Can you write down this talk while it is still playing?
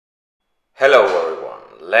Hello everyone,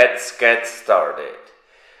 let's get started.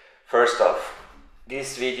 First off,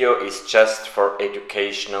 this video is just for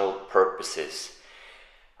educational purposes.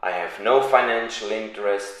 I have no financial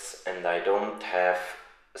interests and I don't have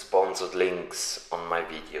sponsored links on my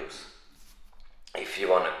videos. If you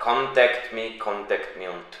want to contact me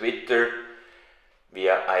on Twitter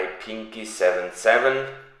via ipinky77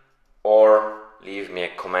 or leave me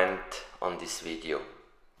a comment on this video.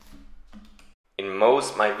 In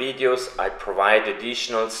most of my videos I provide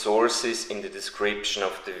additional sources in the description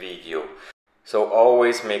of the video, so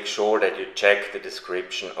always make sure that you check the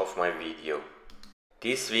description of my video.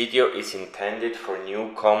 This video is intended for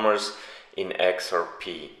newcomers in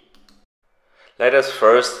XRP. Let us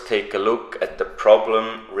first take a look at the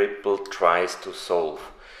problem Ripple tries to solve.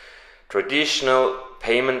 Traditional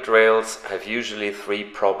payment rails have usually three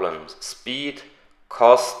problems: speed,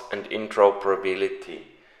 cost and interoperability.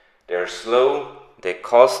 They're slow, they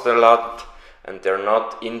cost a lot, and they're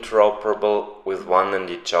not interoperable with one and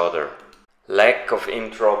each other. Lack of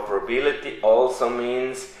interoperability also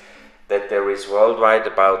means that there is worldwide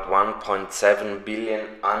about 1.7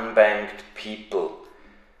 billion unbanked people.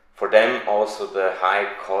 For them also the high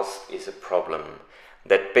cost is a problem.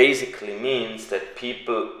 That basically means that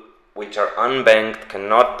people which are unbanked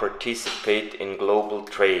cannot participate in global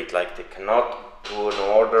trade, like they cannot do an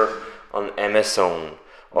order on Amazon.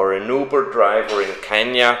 Or an Uber driver in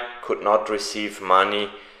Kenya could not receive money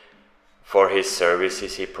for his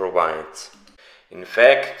services he provides. In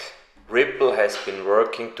fact, Ripple has been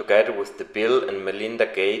working together with the Bill and Melinda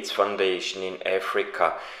Gates Foundation in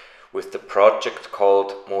Africa with the project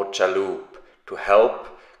called Moja Loop to help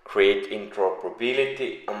create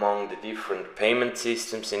interoperability among the different payment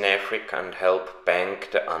systems in Africa and help bank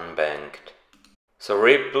the unbanked. So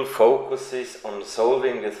Ripple focuses on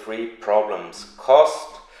solving the three problems: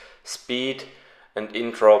 cost, speed and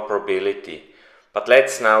interoperability. But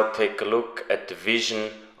let's now take a look at the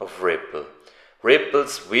vision of Ripple.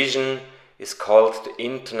 Ripple's vision is called the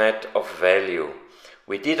Internet of Value.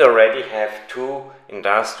 We did already have two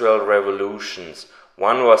industrial revolutions.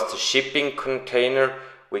 One was the shipping container,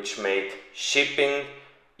 which made shipping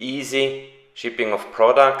easy, shipping of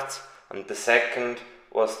products, and the second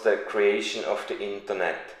was the creation of the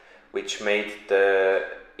Internet, which made the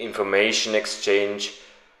information exchange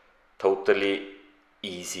totally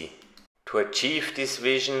easy. To achieve this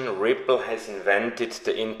vision, Ripple has invented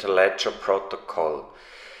the Interledger protocol.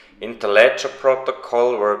 Interledger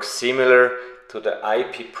protocol works similar to the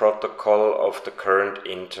IP protocol of the current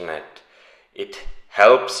internet. It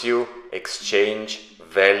helps you exchange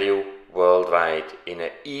value worldwide in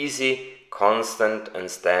an easy, constant and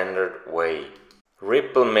standard way.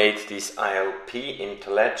 Ripple made this ILP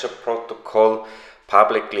Interledger protocol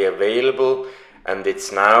publicly available, and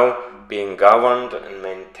it's now being governed and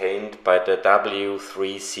maintained by the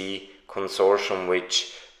W3C consortium,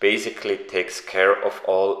 which basically takes care of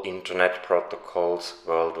all internet protocols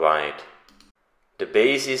worldwide. The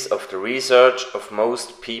basis of the research of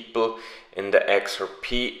most people in the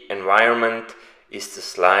XRP environment is the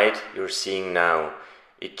slide you're seeing now.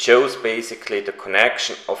 It shows basically the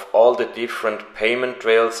connection of all the different payment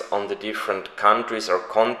rails on the different countries or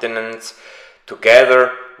continents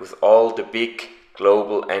together with all the big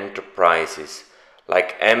global enterprises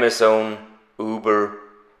like Amazon, Uber,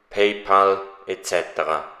 PayPal,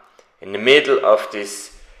 etc. In the middle of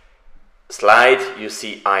this slide you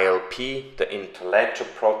see ILP, the Interledger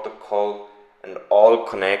protocol, and all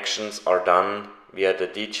connections are done via the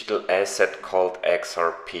digital asset called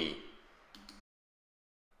XRP.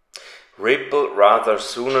 Ripple rather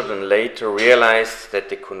sooner than later realized that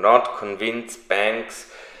they could not convince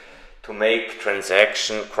banks to make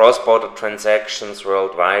cross-border transactions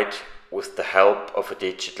worldwide with the help of a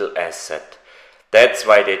digital asset. That's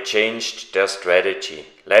why they changed their strategy.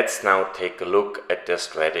 Let's now take a look at their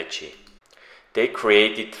strategy. They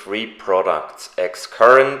created three products: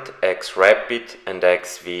 XCurrent, XRapid and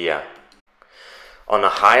XVia. On a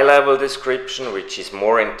high-level description, which is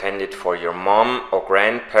more intended for your mom or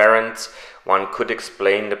grandparents, one could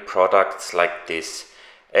explain the products like this.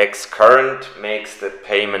 XCurrent makes the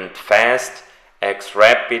payment fast,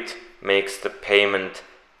 XRapid makes the payment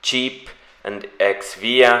cheap, and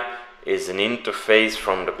XVia is an interface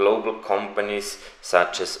from the global companies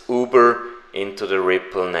such as Uber into the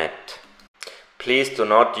Ripple net. Please do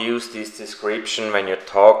not use this description when you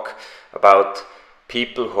talk about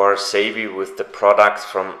people who are savvy with the products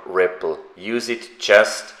from Ripple. Use it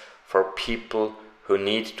just for people who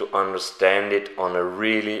need to understand it on a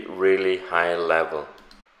really high level.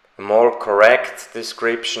 A more correct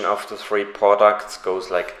description of the three products goes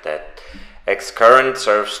like that. XCurrent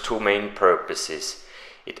serves two main purposes.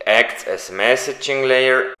 It acts as a messaging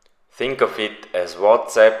layer. Think of it as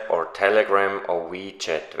WhatsApp or Telegram or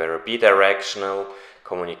WeChat, where a bidirectional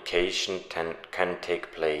communication can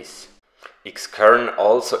take place. Xkern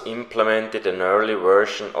also implemented an early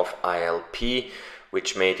version of ILP,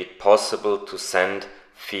 which made it possible to send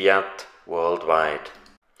fiat worldwide.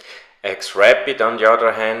 XRP, on the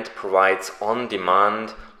other hand, provides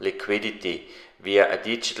on-demand liquidity via a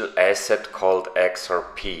digital asset called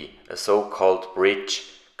XRP, a so-called bridge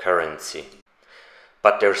currency.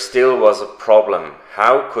 But there still was a problem.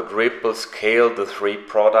 How could Ripple scale the three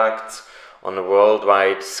products on a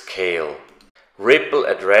worldwide scale? Ripple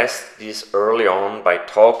addressed this early on by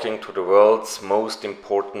talking to the world's most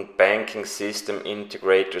important banking system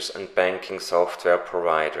integrators and banking software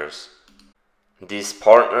providers. This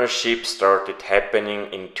partnership started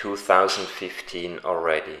happening in 2015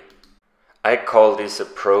 already. I call this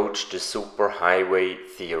approach the superhighway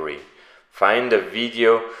theory. Find a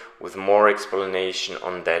video with more explanation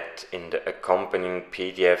on that in the accompanying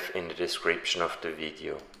PDF in the description of the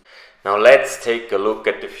video. Now let's take a look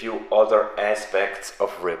at a few other aspects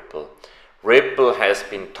of Ripple. Ripple has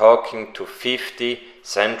been talking to 50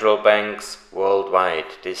 central banks worldwide.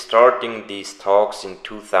 They started these talks in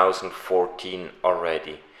 2014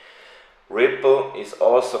 already. Ripple is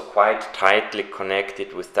also quite tightly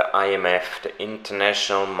connected with the IMF, the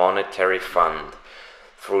International Monetary Fund,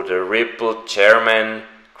 through the Ripple chairman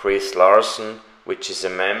Chris Larsen, which is a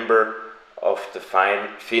member of the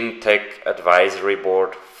FinTech Advisory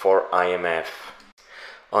Board for IMF.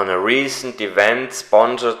 On a recent event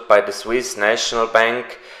sponsored by the Swiss National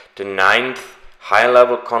Bank, the 9th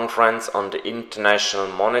high-level conference on the international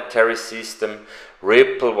monetary system,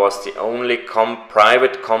 Ripple was the only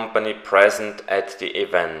private company present at the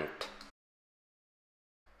event.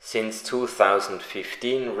 Since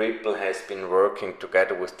 2015, Ripple has been working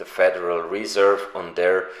together with the Federal Reserve on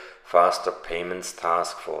their Faster Payments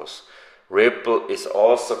Task Force. Ripple is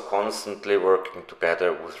also constantly working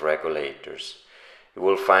together with regulators. You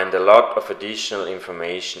will find a lot of additional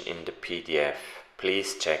information in the PDF.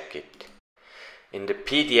 Please check it. In the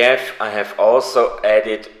PDF I have also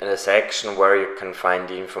added a section where you can find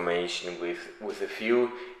the information with a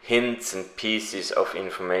few hints and pieces of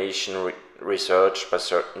information researched by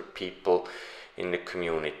certain people in the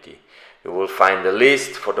community. You will find a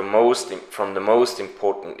list from the most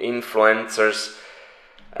important influencers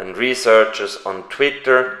and researchers on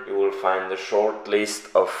Twitter. You will find a short list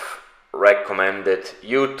of recommended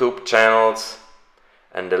YouTube channels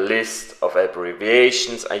and a list of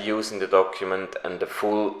abbreviations I use in the document and the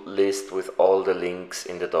full list with all the links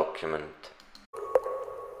in the document.